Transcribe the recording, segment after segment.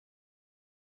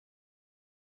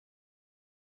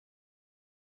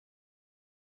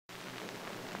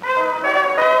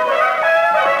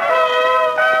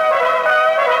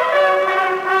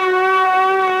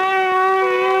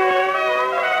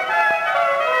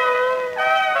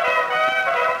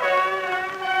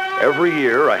Every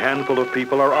year, a handful of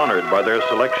people are honored by their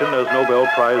selection as Nobel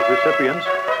Prize recipients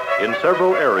in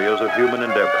several areas of human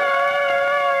endeavor.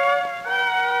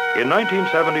 In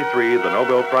 1973, the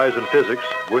Nobel Prize in Physics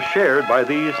was shared by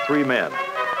these three men.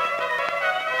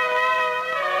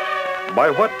 By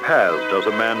what paths does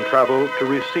a man travel to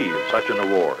receive such an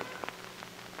award?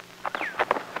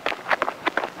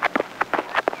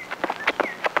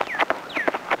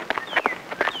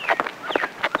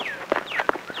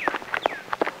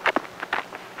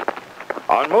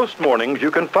 On most mornings, you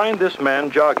can find this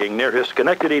man jogging near his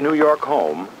Schenectady, New York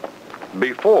home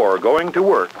before going to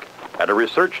work at a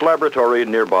research laboratory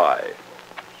nearby.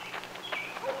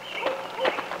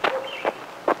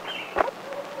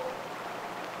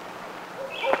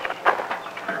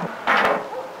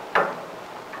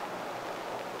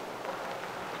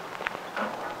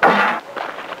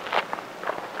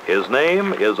 His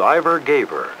name is Ivar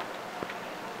Giaever.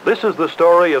 This is the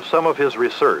story of some of his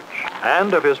research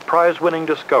and of his prize-winning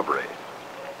discovery.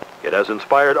 It has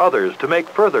inspired others to make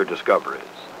further discoveries.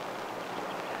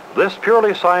 This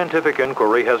purely scientific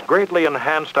inquiry has greatly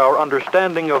enhanced our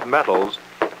understanding of metals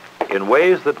in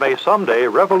ways that may someday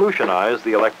revolutionize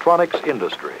the electronics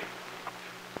industry.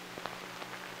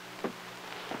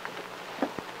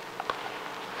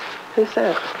 Who's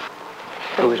that?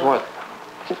 Who's what?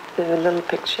 The little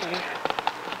picture.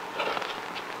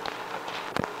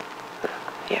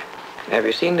 Yeah. Have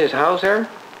you seen this house here?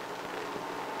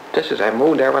 I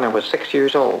moved there when I was 6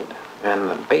 years old.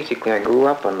 And basically I grew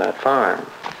up on that farm.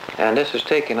 And this was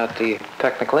taken at the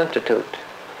Technical Institute.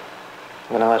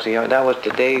 When I was young, that was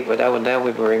the day, that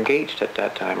we were engaged at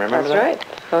that time. Remember that? That's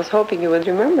right. I was hoping you would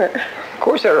remember. Of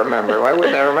course I remember. Why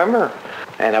wouldn't I remember?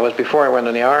 And that was before I went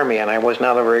in the army, and I was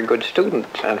not a very good student,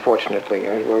 unfortunately.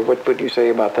 What would you say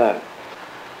about that?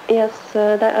 Yes,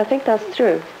 I think that's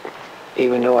true.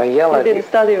 Even though I yell at you. You didn't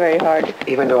study very hard.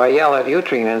 Even though I yell at you,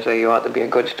 Trina, and say you ought to be a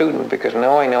good student, because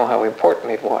now I know how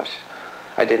important it was.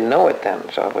 I didn't know it then,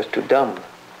 so I was too dumb.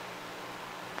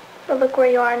 Well, look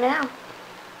where you are now.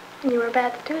 You were a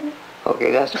bad student.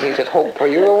 Okay, that means it's hope for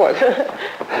you, or what?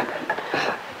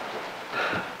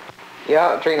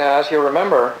 Yeah, Trina, as you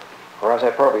remember, or as I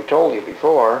probably told you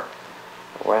before,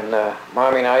 when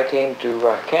Mommy and I came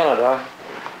to Canada,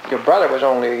 your brother was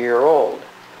only a year old.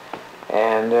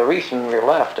 And the reason we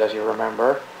left, as you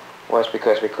remember, was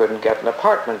because we couldn't get an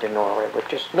apartment in Norway. But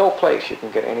just no place you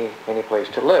can get any place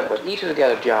to live. It was easy to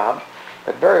get a job,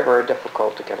 but very, very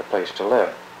difficult to get a place to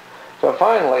live. So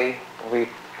finally, we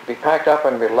packed up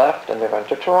and we left and we went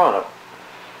to Toronto.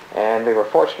 And we were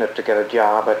fortunate to get a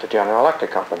job at the General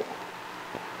Electric Company.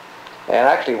 And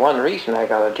actually one reason I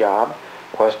got a job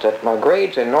was that my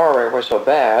grades in Norway were so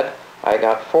bad, I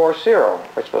got 4.0,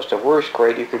 which was the worst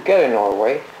grade you could get in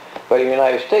Norway. But in the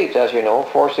United States, as you know,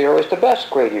 4.0 is the best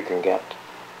grade you can get.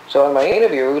 So in my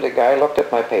interview, the guy looked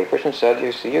at my papers and said,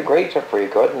 you see, your grades are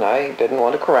pretty good, and I didn't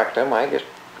want to correct him. I just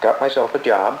got myself a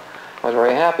job. I was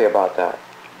very happy about that.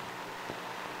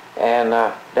 And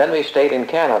then we stayed in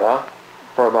Canada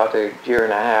for about a year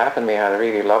and a half, and we had a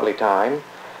really lovely time.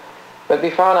 But we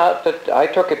found out that I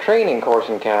took a training course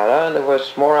in Canada, and there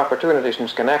was more opportunities in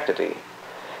Schenectady.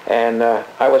 And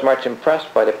I was much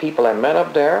impressed by the people I met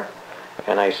up there,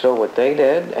 and I saw what they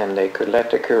did, and they could let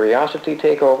their curiosity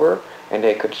take over, and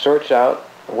they could search out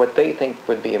what they think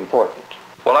would be important.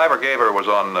 Well, Ivar Giaever was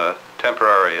on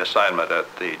temporary assignment at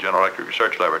the General Electric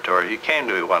Research Laboratory. He came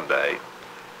to me one day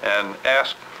and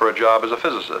asked for a job as a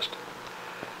physicist.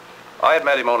 I had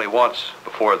met him only once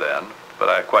before then, but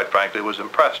I quite frankly was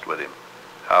impressed with him,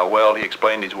 how well he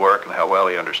explained his work and how well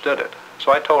he understood it.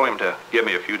 So I told him to give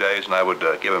me a few days and I would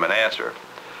give him an answer.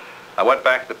 I went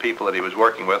back to the people that he was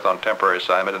working with on temporary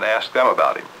assignment and asked them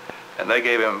about him. And they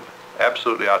gave him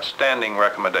absolutely outstanding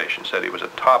recommendations, said he was a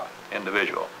top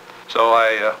individual. So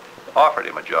I offered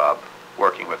him a job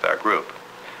working with our group.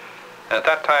 And at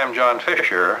that time, John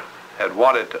Fisher had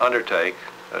wanted to undertake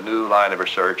a new line of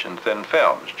research in thin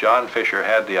films. John Fisher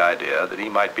had the idea that he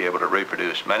might be able to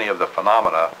reproduce many of the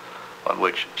phenomena on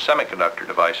which semiconductor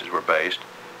devices were based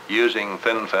using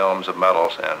thin films of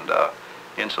metals and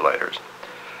insulators.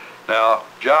 Now,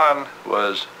 John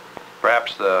was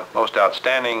perhaps the most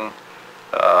outstanding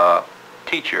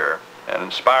teacher and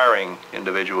inspiring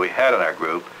individual we had in our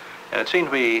group, and it seemed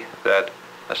to me that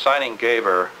assigning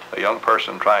Giaever, a young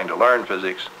person trying to learn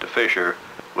physics, to Fisher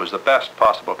was the best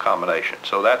possible combination.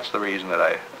 So that's the reason that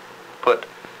I put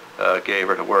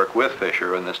Giaever to work with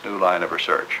Fisher in this new line of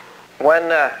research.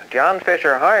 When John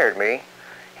Fisher hired me,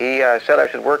 he said I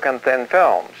should work on thin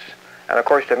films. And of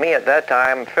course, to me at that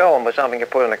time, film was something you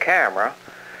put in a camera.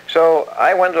 So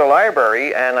I went to the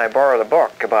library and I borrowed a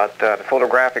book about the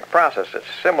photographic process. It's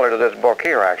similar to this book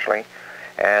here, actually.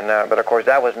 And but of course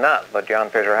that was not what John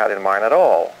Fisher had in mind at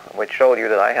all, which showed you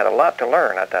that I had a lot to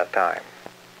learn at that time.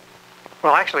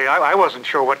 Well, actually, I wasn't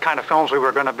sure what kind of films we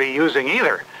were going to be using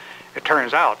either, it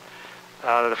turns out.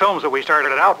 The films that we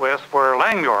started it out with were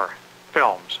Langmuir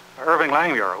films. Irving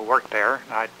Langmuir, who worked there,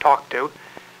 and I talked to,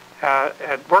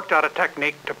 had worked out a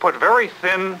technique to put very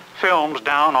thin films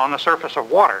down on the surface of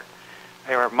water.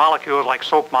 They were molecules like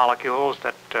soap molecules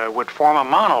that would form a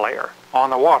monolayer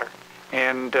on the water,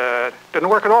 and didn't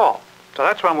work at all. So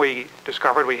that's when we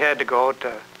discovered we had to go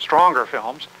to stronger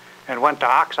films and went to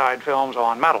oxide films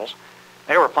on metals.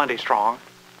 They were plenty strong.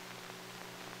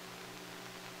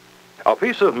 A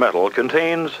piece of metal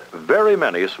contains very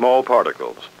many small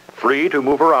particles, free to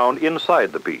move around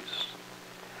inside the piece.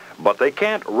 But they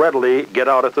can't readily get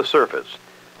out at the surface.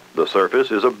 The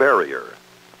surface is a barrier.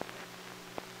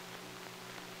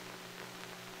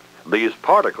 These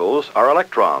particles are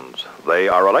electrons. They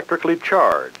are electrically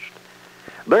charged.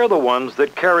 They're the ones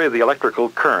that carry the electrical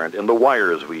current in the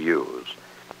wires we use.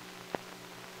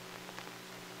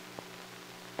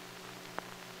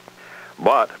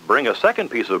 But bring a second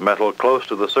piece of metal close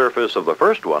to the surface of the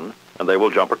first one, and they will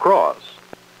jump across.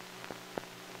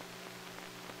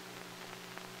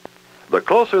 The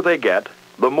closer they get,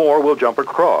 the more will jump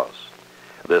across.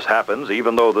 This happens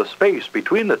even though the space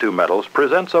between the two metals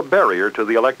presents a barrier to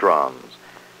the electrons.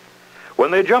 When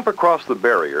they jump across the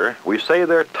barrier, we say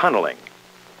they're tunneling.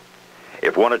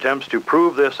 If one attempts to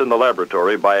prove this in the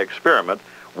laboratory by experiment,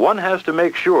 one has to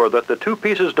make sure that the two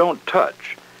pieces don't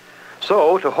touch.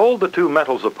 So, to hold the two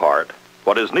metals apart,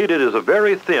 what is needed is a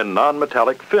very thin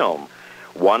non-metallic film,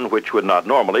 one which would not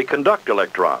normally conduct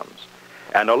electrons,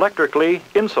 an electrically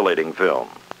insulating film.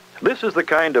 This is the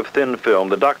kind of thin film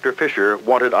that Dr. Fisher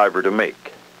wanted Ivar to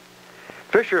make.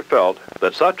 Fisher felt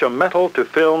that such a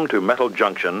metal-to-film-to-metal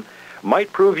junction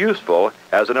might prove useful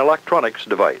as an electronics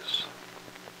device.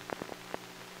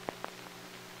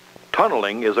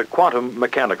 Tunneling is a quantum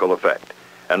mechanical effect,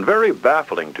 and very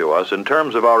baffling to us in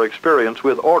terms of our experience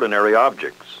with ordinary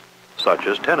objects, such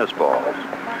as tennis balls.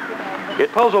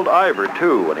 It puzzled Ivar,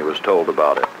 too, when he was told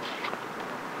about it.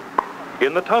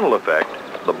 In the tunnel effect,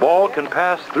 the ball can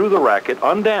pass through the racket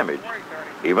undamaged,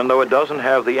 even though it doesn't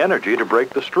have the energy to break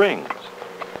the strings.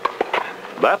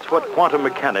 That's what quantum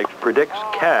mechanics predicts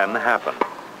can happen.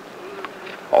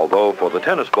 Although for the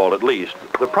tennis ball at least,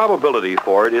 the probability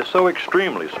for it is so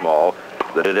extremely small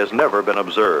that it has never been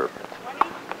observed.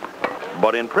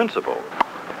 But in principle,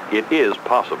 it is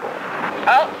possible.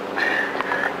 Oh,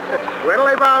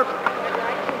 widdly bout.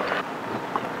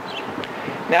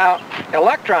 Now,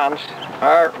 electrons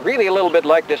are really a little bit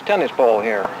like this tennis ball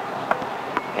here,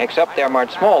 except they're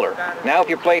much smaller. Now, if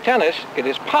you play tennis, it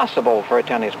is possible for a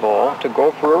tennis ball to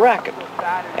go through a racket.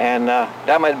 And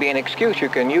that might be an excuse you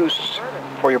can use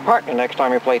for your partner next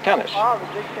time you play tennis.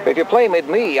 But if you play with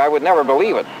me, I would never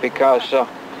believe it, because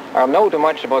I know too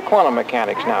much about quantum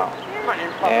mechanics now.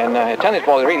 And a tennis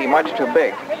ball is really much too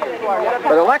big.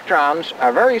 But electrons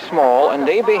are very small, and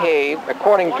they behave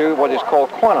according to what is called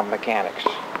quantum mechanics.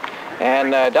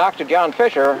 And Dr. John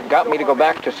Fisher got me to go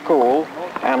back to school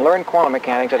and learn quantum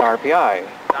mechanics at RPI.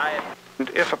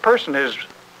 If a person is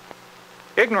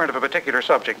ignorant of a particular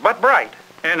subject, but bright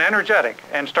and energetic,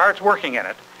 and starts working in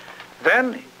it,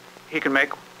 then he can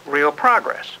make real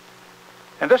progress.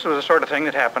 And this was the sort of thing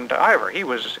that happened to Ivar. He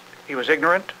was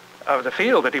ignorant of the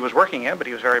field that he was working in, but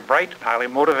he was very bright, highly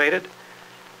motivated.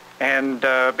 And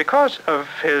because of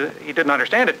he didn't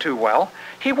understand it too well,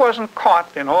 he wasn't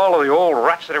caught in all of the old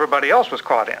ruts that everybody else was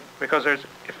caught in. Because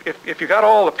if you got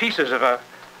all the pieces of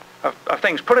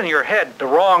things put in your head the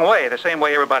wrong way, the same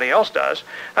way everybody else does,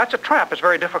 that's a trap. It's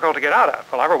very difficult to get out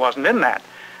of. Well, Ivar wasn't in that.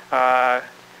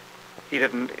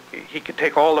 He could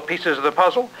take all the pieces of the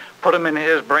puzzle, put them in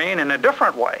his brain in a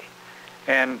different way.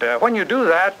 And when you do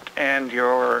that, and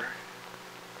you're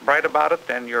bright about it,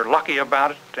 and you're lucky about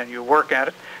it, and you work at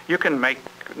it, you can make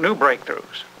new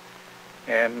breakthroughs.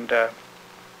 And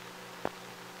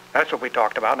that's what we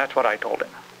talked about, and that's what I told him.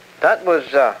 That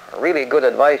was really good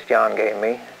advice John gave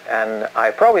me, and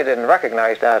I probably didn't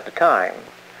recognize that at the time.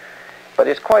 But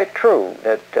it's quite true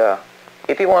that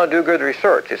if you want to do good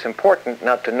research, it's important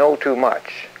not to know too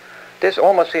much. This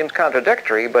almost seems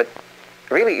contradictory, but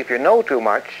really if you know too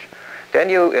much, then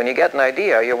you get an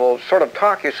idea, you will sort of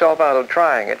talk yourself out of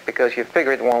trying it because you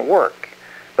figure it won't work.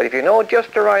 But if you know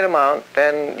just the right amount,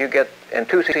 then you get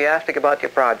enthusiastic about your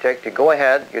project, you go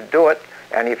ahead, you do it,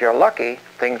 and if you're lucky,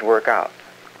 things work out.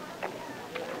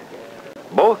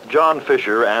 Both John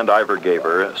Fisher and Ivar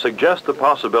Giaever suggest the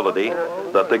possibility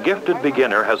that the gifted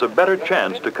beginner has a better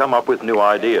chance to come up with new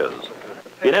ideas.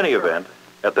 In any event,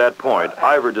 at that point,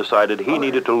 Ivar decided he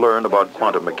needed to learn about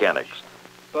quantum mechanics.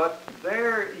 But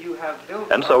there you have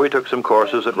built And so he took some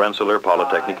courses at Rensselaer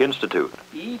Polytechnic Institute.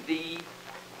 ED.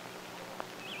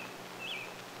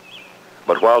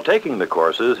 But while taking the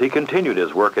courses, he continued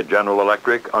his work at General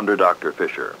Electric under Dr.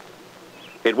 Fisher.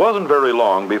 It wasn't very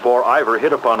long before Ivar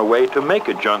hit upon a way to make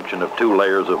a junction of two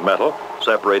layers of metal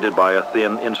separated by a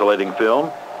thin insulating film.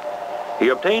 He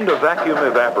obtained a vacuum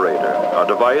evaporator, a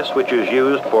device which is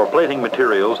used for plating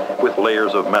materials with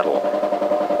layers of metal.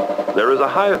 There is a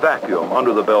high vacuum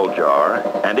under the bell jar,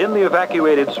 and in the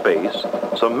evacuated space,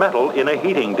 some metal in a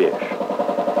heating dish.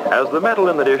 As the metal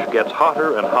in the dish gets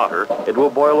hotter and hotter, it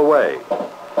will boil away.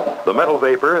 The metal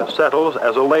vapor settles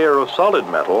as a layer of solid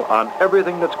metal on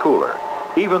everything that's cooler,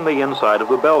 even the inside of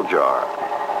the bell jar.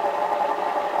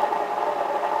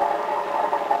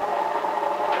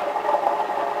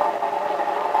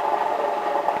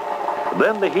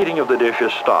 Then the heating of the dish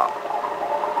is stopped.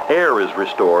 Air is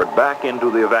restored back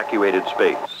into the evacuated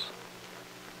space.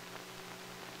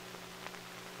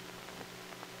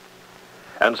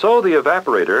 And so the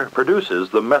evaporator produces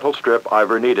the metal strip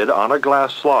Ivar needed on a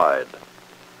glass slide.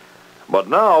 But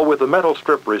now, with the metal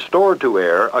strip restored to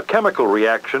air, a chemical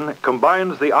reaction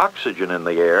combines the oxygen in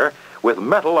the air with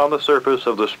metal on the surface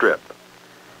of the strip.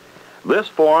 This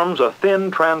forms a thin,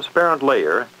 transparent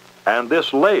layer, and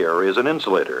this layer is an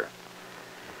insulator.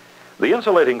 The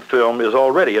insulating film is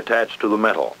already attached to the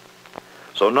metal.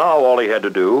 So now all he had to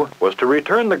do was to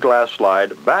return the glass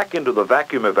slide back into the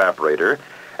vacuum evaporator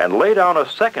and lay down a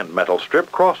second metal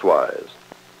strip crosswise.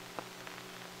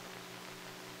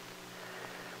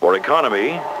 For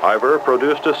economy, Ivar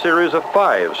produced a series of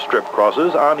 5 strip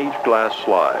crosses on each glass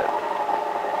slide.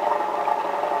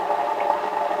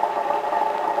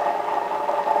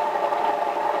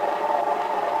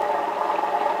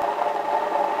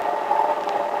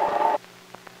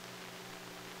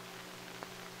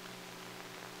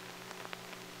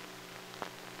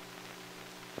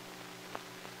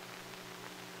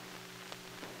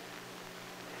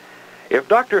 If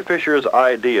Dr. Fisher's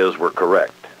ideas were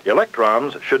correct,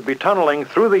 electrons should be tunneling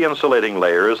through the insulating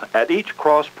layers at each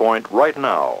cross point right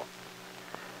now.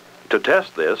 To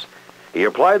test this, he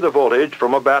applied the voltage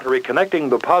from a battery connecting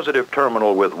the positive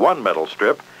terminal with one metal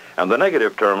strip and the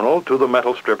negative terminal to the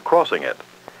metal strip crossing it.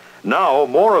 Now,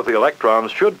 more of the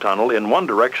electrons should tunnel in one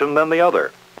direction than the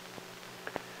other.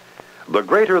 The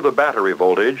greater the battery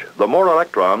voltage, the more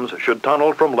electrons should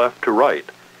tunnel from left to right,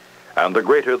 and the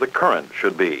greater the current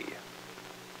should be.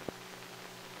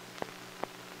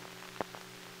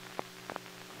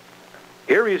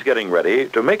 Here he's getting ready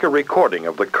to make a recording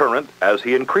of the current as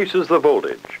he increases the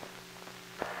voltage.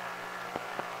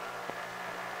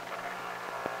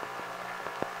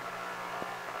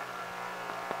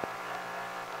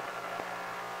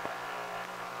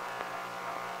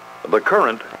 The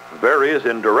current varies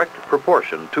in direct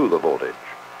proportion to the voltage.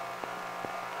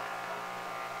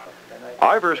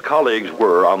 Ivar's colleagues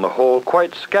were, on the whole,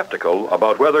 quite skeptical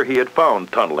about whether he had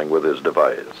found tunneling with his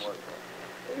device.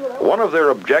 One of their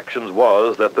objections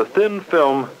was that the thin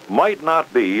film might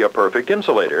not be a perfect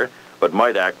insulator, but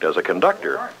might act as a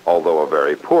conductor, although a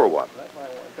very poor one.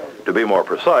 To be more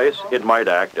precise, it might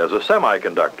act as a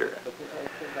semiconductor.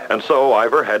 And so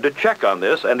Ivar had to check on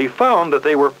this, and he found that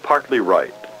they were partly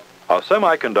right. A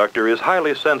semiconductor is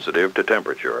highly sensitive to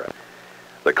temperature.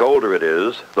 The colder it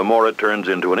is, the more it turns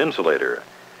into an insulator.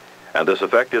 And this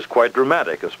effect is quite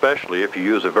dramatic, especially if you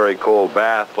use a very cold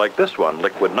bath like this one,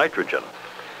 liquid nitrogen.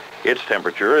 Its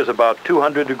temperature is about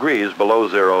 200 degrees below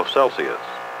 0 Celsius.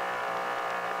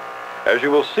 As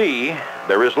you will see,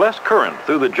 there is less current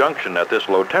through the junction at this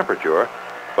low temperature,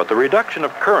 but the reduction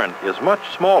of current is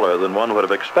much smaller than one would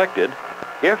have expected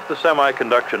if the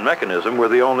semiconduction mechanism were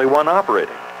the only one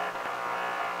operating.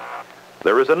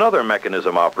 There is another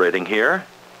mechanism operating here.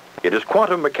 It is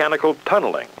quantum mechanical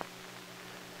tunneling.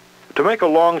 To make a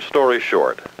long story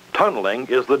short, tunneling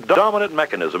is the dominant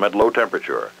mechanism at low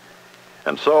temperature.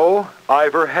 And so,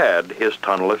 Ivar had his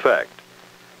tunnel effect,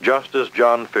 just as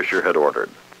John Fisher had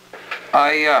ordered.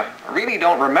 I really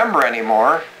don't remember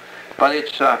anymore, but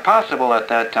it's possible at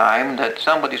that time that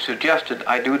somebody suggested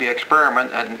I do the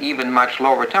experiment at an even much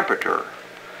lower temperature.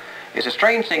 It's a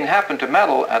strange thing happened to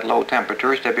metal at low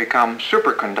temperatures. They become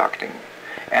superconducting.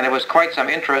 And there was quite some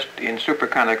interest in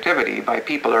superconductivity by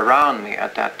people around me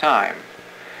at that time.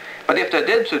 But if they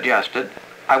did suggest it,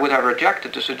 I would have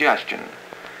rejected the suggestion.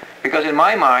 Because in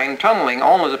my mind, tunneling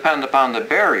only depends upon the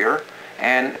barrier,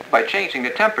 and by changing the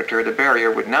temperature, the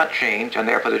barrier would not change, and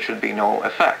therefore there should be no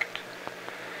effect.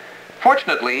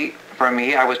 Fortunately for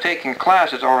me, I was taking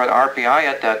classes over at RPI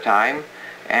at that time,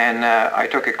 and I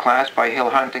took a class by Hill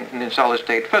Huntington in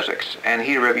solid-state physics, and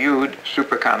he reviewed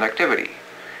superconductivity.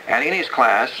 And in his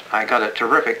class, I got a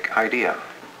terrific idea.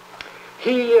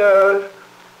 He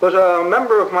was a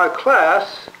member of my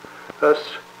class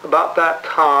about that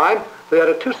time. We had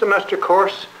a 2-semester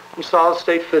course in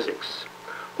solid-state physics.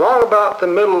 Long about the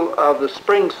middle of the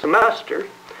spring semester,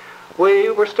 we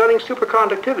were studying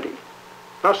superconductivity.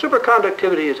 Now,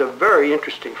 superconductivity is a very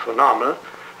interesting phenomenon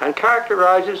and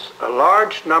characterizes a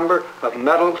large number of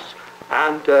metals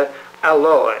and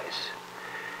alloys.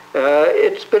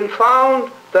 It's been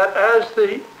found that as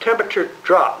the temperature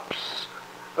drops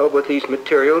with these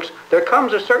materials, there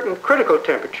comes a certain critical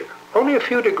temperature, only a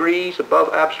few degrees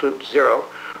above absolute zero,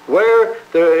 where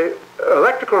the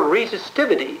electrical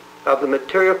resistivity of the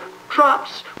material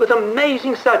drops with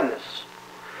amazing suddenness.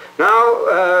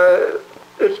 Now,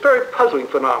 it's a very puzzling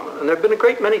phenomenon, and there have been a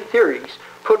great many theories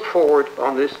put forward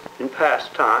on this in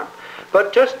past time.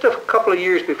 But just a couple of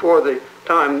years before the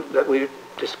time that we're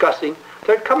discussing,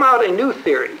 there had come out a new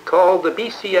theory called the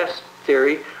BCS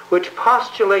theory, which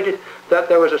postulated that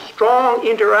there was a strong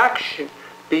interaction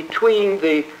between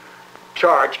the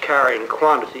charge-carrying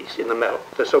quantities in the metal,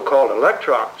 the so-called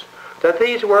electrons, that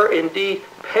these were indeed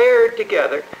paired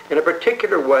together in a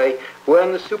particular way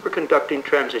when the superconducting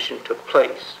transition took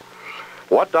place.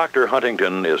 What Dr.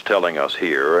 Huntington is telling us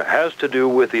here has to do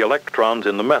with the electrons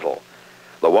in the metal.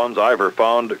 The ones Ivar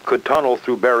found could tunnel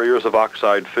through barriers of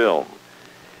oxide film.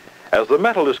 As the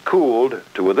metal is cooled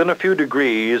to within a few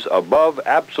degrees above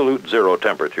absolute zero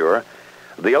temperature,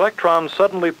 the electrons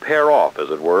suddenly pair off, as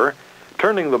it were,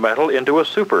 turning the metal into a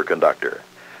superconductor.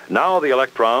 Now the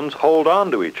electrons hold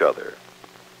on to each other.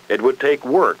 It would take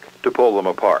work to pull them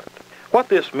apart. What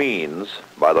this means,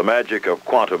 by the magic of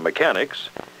quantum mechanics,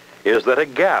 is that a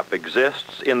gap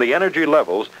exists in the energy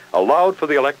levels allowed for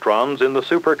the electrons in the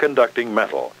superconducting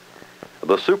metal,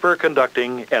 the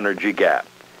superconducting energy gap.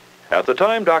 At the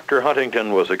time Dr.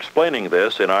 Huntington was explaining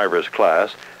this in Ivar's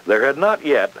class, there had not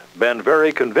yet been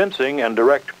very convincing and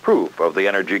direct proof of the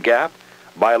energy gap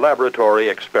by laboratory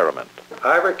experiment.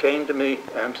 Ivar came to me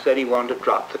and said he wanted to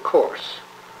drop the course.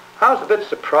 I was a bit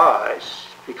surprised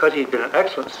because he'd been an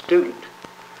excellent student.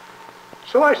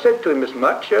 So I said to him as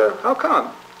much, how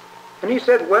come? And he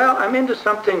said, well, I'm into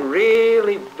something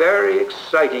really very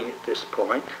exciting at this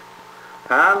point,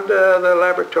 and the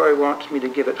laboratory wants me to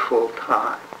give it full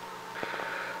time.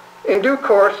 In due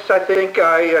course, I think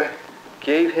I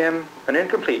gave him an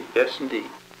incomplete, yes indeed.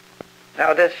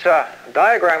 Now this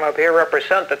diagram up here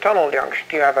represents the tunnel junction.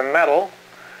 You have a metal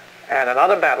and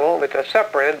another metal which are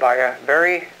separated by a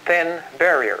very thin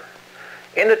barrier.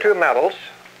 In the two metals,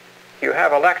 you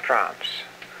have electrons,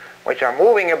 which are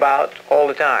moving about all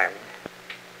the time.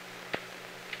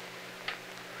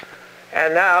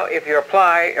 And now if you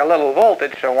apply a little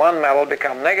voltage, so one metal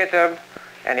become negative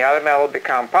and the other metal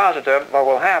become positive, what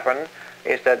will happen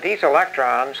is that these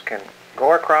electrons can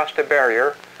go across the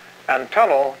barrier and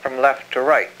tunnel from left to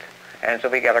right. And so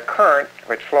we get a current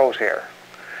which flows here.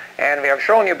 And we have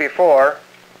shown you before,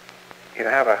 you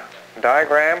have a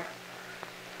diagram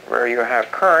where you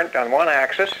have current on one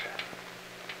axis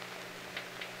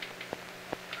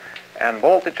and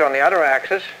voltage on the other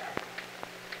axis.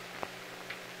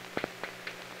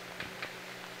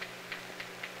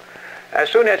 As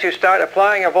soon as you start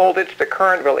applying a voltage, the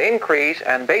current will increase,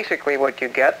 and basically what you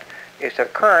get is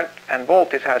that current and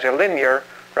voltage has a linear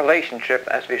relationship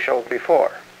as we showed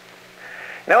before.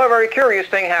 Now a very curious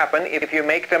thing happens if you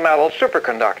make the metal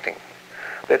superconducting.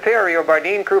 The theory of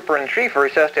Bardeen, Cooper, and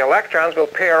Schrieffer says the electrons will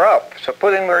pair up. So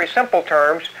put in very simple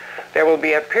terms, there will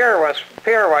be a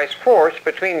pairwise force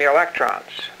between the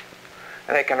electrons.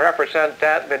 And they can represent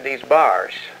that with these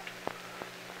bars,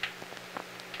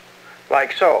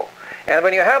 like so. And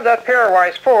when you have that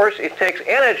pairwise force, it takes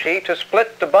energy to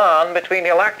split the bond between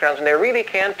the electrons, and they really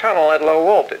can't tunnel at low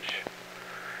voltage.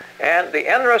 And the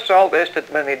end result is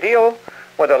that when we deal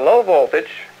with a low voltage,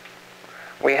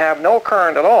 we have no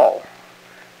current at all.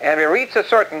 And we reach a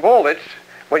certain voltage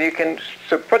when you can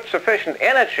put sufficient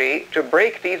energy to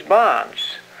break these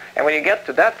bonds. And when you get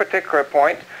to that particular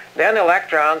point, then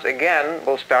electrons again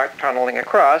will start tunneling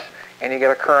across, and you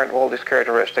get a current voltage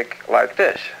characteristic like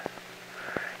this.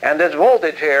 And this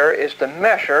voltage here is the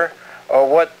measure of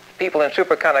what people in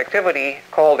superconductivity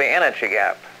call the energy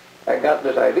gap. I got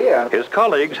this idea. His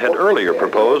colleagues had earlier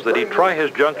proposed that he try his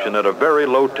junction at a very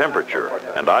low temperature,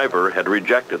 and Ivar had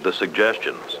rejected the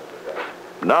suggestions.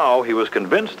 Now he was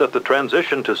convinced that the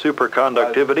transition to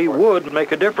superconductivity would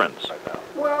make a difference.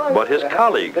 But his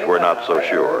colleagues were not so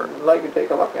sure. I'd like to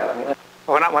take a look at it.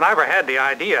 When Ivar had the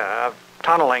idea of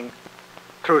tunneling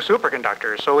through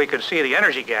superconductors so we could see the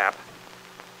energy gap,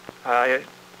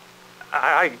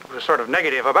 I was sort of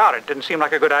negative about it. Didn't seem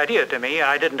like a good idea to me.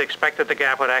 I didn't expect that the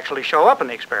gap would actually show up in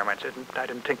the experiments. I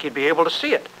didn't think he'd be able to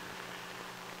see it.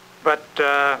 But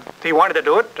he wanted to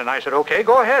do it, and I said, okay,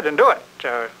 go ahead and do it,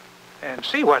 and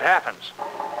see what happens.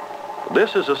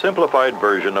 This is a simplified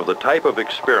version of the type of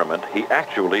experiment he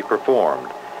actually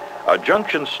performed. A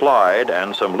junction slide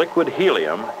and some liquid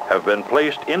helium have been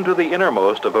placed into the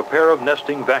innermost of a pair of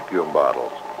nesting vacuum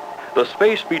bottles. The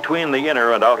space between the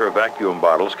inner and outer vacuum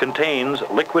bottles contains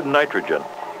liquid nitrogen.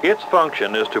 Its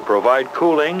function is to provide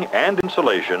cooling and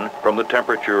insulation from the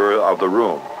temperature of the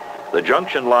room. The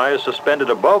junction lies suspended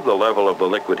above the level of the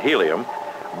liquid helium,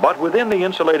 but within the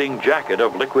insulating jacket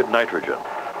of liquid nitrogen.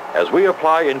 As we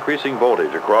apply increasing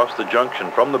voltage across the junction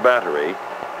from the battery,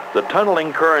 the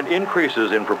tunneling current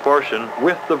increases in proportion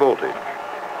with the voltage.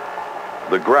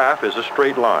 The graph is a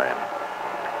straight line,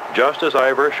 just as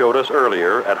Ivar showed us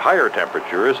earlier at higher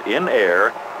temperatures in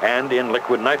air and in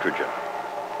liquid nitrogen.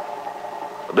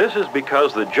 This is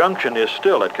because the junction is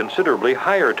still at considerably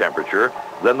higher temperature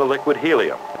than the liquid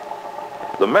helium.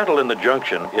 The metal in the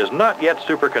junction is not yet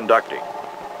superconducting.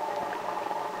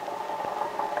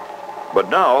 But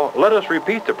now, let us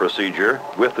repeat the procedure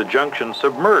with the junction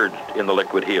submerged in the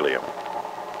liquid helium.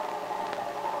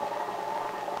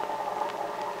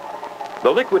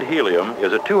 The liquid helium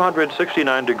is at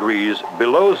 269 degrees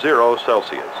below 0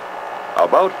 Celsius,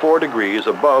 about 4 degrees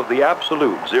above the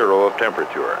absolute zero of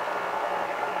temperature.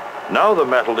 Now the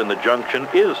metal in the junction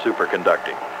is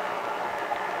superconducting.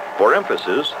 For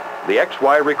emphasis, the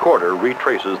XY recorder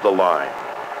retraces the line.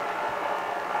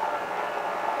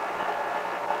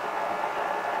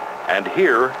 And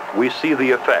here we see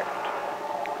the effect.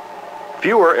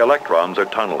 Fewer electrons are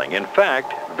tunneling. In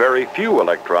fact, very few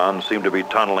electrons seem to be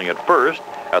tunneling at first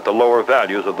at the lower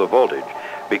values of the voltage,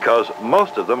 because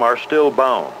most of them are still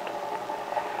bound.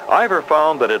 Ivar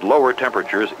found that at lower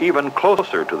temperatures, even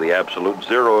closer to the absolute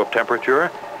zero of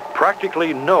temperature,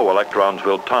 practically no electrons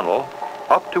will tunnel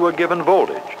up to a given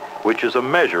voltage, which is a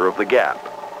measure of the gap.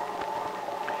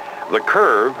 The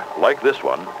curve, like this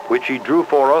one, which he drew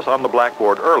for us on the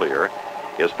blackboard earlier,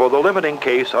 is for the limiting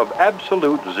case of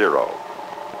absolute zero.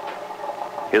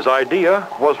 His idea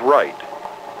was right,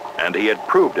 and he had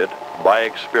proved it by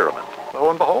experiment. Lo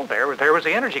and behold, there was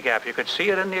the energy gap. You could see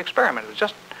it in the experiment. It was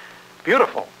just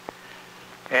beautiful.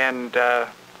 And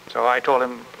so I told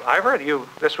him, Ivar,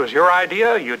 this was your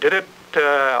idea. You did it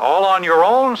all on your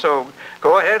own, so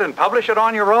go ahead and publish it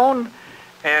on your own,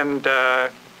 and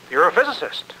you're a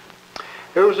physicist.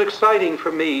 It was exciting for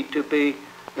me to be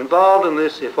involved in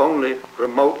this, if only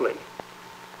remotely.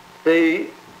 The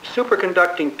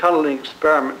superconducting tunneling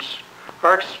experiments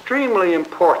are extremely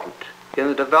important in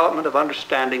the development of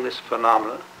understanding this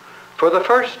phenomenon. For the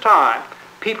first time,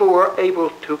 people were able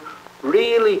to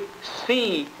really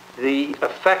see the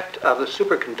effect of the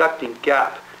superconducting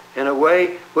gap in a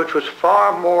way which was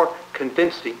far more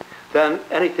convincing than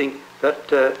anything that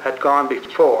had gone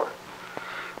before.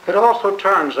 It also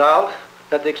turns out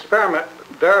that the experiment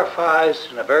verifies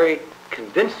in a very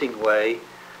convincing way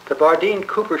the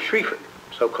Bardeen-Cooper-Schrieffer,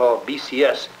 so-called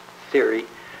BCS theory,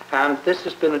 and this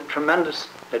has been a tremendous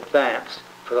advance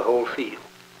for the whole field.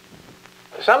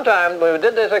 Sometime when we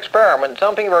did this experiment,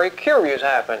 something very curious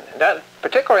happened. That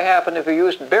particularly happened if we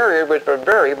used barriers which were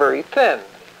very, very thin.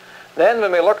 Then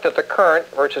when we looked at the current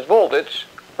versus voltage,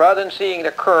 rather than seeing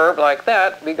the curve like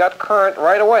that, we got current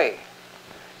right away.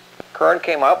 Current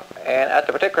came up, and at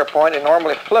the particular point it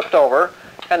normally flipped over,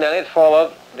 and then it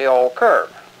followed the old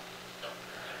curve.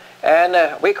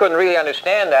 And we couldn't really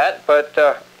understand that, but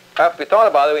after we thought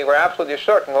about it, we were absolutely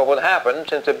certain what would happen,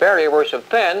 since the barrier was so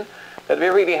thin that we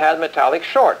really had metallic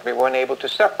short. We weren't able to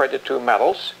separate the two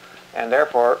metals, and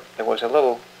therefore there was a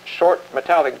little short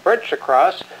metallic bridge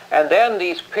across, and then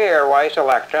these pairwise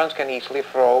electrons can easily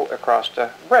flow across the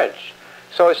bridge.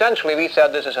 So essentially we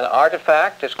said this is an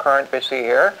artifact, this current we see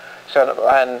here. So,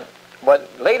 and what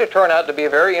later turned out to be a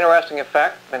very interesting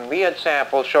effect, when we had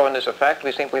samples showing this effect,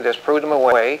 we simply just threw them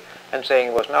away and saying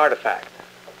it was an artifact.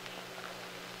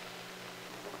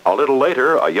 A little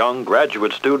later, a young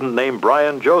graduate student named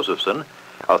Brian Josephson,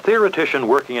 a theoretician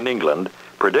working in England,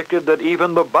 predicted that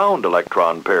even the bound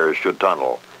electron pairs should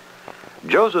tunnel.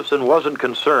 Josephson wasn't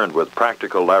concerned with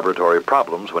practical laboratory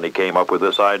problems when he came up with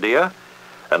this idea,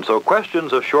 and so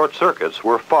questions of short circuits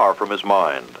were far from his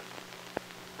mind.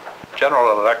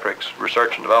 General Electric's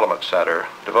Research and Development Center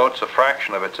devotes a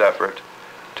fraction of its effort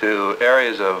to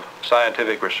areas of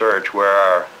scientific research where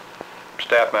our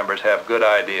staff members have good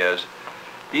ideas,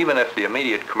 even if the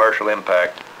immediate commercial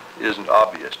impact isn't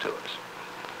obvious to us.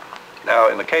 Now,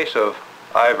 in the case of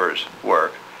Ivar's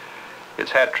work,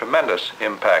 it's had tremendous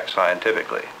impact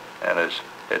scientifically and has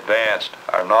advanced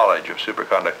our knowledge of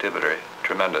superconductivity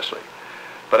tremendously.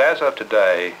 But as of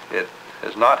today, it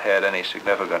has not had any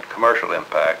significant commercial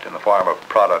impact in the form of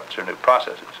products or new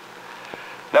processes.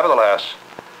 Nevertheless,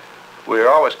 we are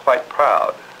always quite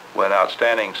proud when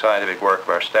outstanding scientific work of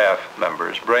our staff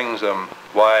members brings them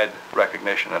wide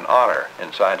recognition and honor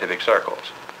in scientific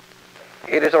circles.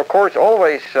 It is, of course,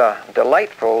 always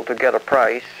delightful to get a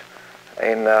prize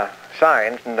in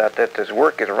science and that his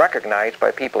work is recognized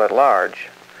by people at large.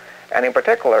 And in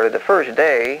particular, the first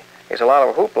day is a lot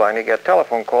of hoopla, and you get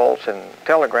telephone calls and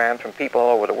telegrams from people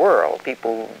all over the world,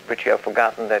 people which you have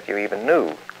forgotten that you even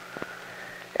knew.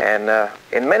 And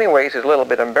in many ways, it's a little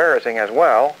bit embarrassing as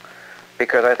well,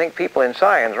 because I think people in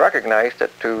science recognize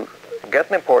that to get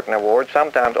an important award,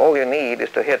 sometimes all you need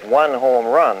is to hit one home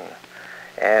run.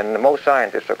 And most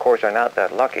scientists, of course, are not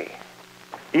that lucky.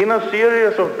 In a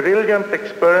series of brilliant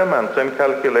experiments and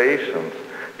calculations,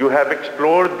 you have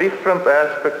explored different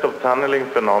aspects of tunneling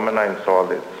phenomena in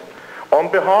solids.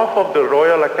 On behalf of the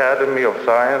Royal Academy of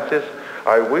Sciences,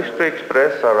 I wish to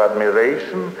express our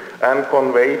admiration and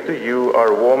convey to you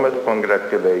our warmest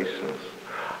congratulations.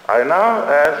 I now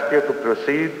ask you to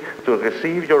proceed to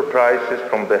receive your prizes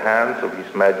from the hands of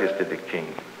His Majesty the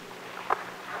King.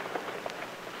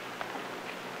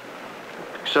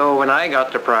 So when I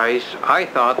got the prize, I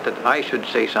thought that I should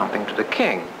say something to the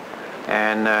king.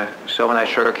 And so when I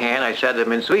shook hand, I said to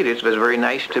him in Swedish, it was very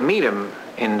nice to meet him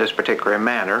in this particular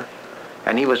manner.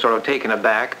 And he was sort of taken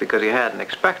aback because he hadn't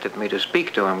expected me to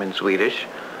speak to him in Swedish.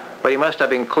 But he must have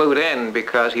been clued in,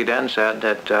 because he then said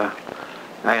that,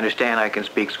 I understand I can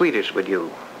speak Swedish with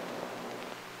you.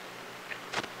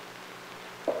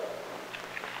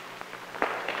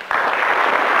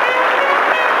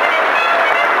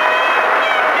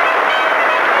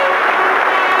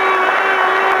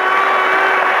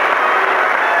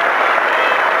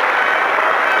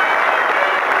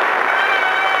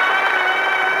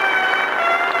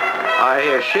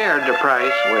 I shared the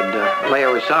prize with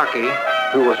Leo Isaki,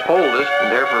 who was oldest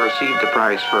and therefore received the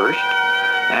prize first,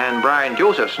 and Brian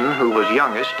Josephson, who was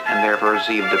youngest and therefore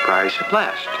received the prize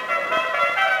last.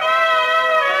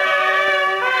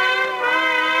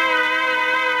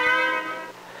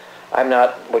 I'm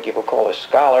not what you would call a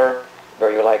scholar,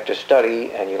 where you like to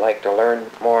study and you like to learn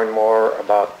more and more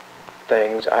about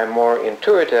things. I'm more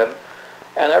intuitive,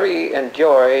 and I really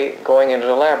enjoy going into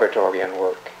the laboratory and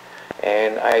work.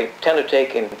 And I tend to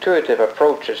take intuitive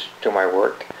approaches to my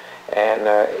work, and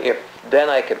if then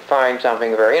I could find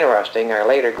something very interesting, I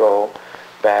later go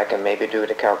back and maybe do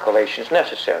the calculations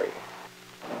necessary.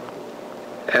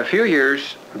 A few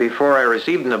years before I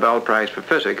received the Nobel Prize for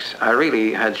Physics, I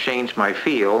really had changed my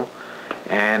field,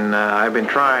 and I've been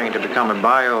trying to become a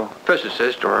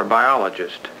biophysicist or a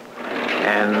biologist.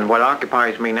 And what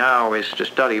occupies me now is to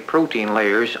study protein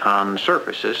layers on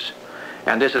surfaces.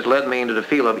 And this has led me into the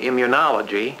field of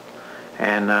immunology,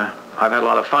 and I've had a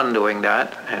lot of fun doing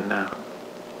that, and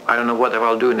I don't know what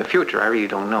I'll do in the future. I really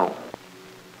don't know.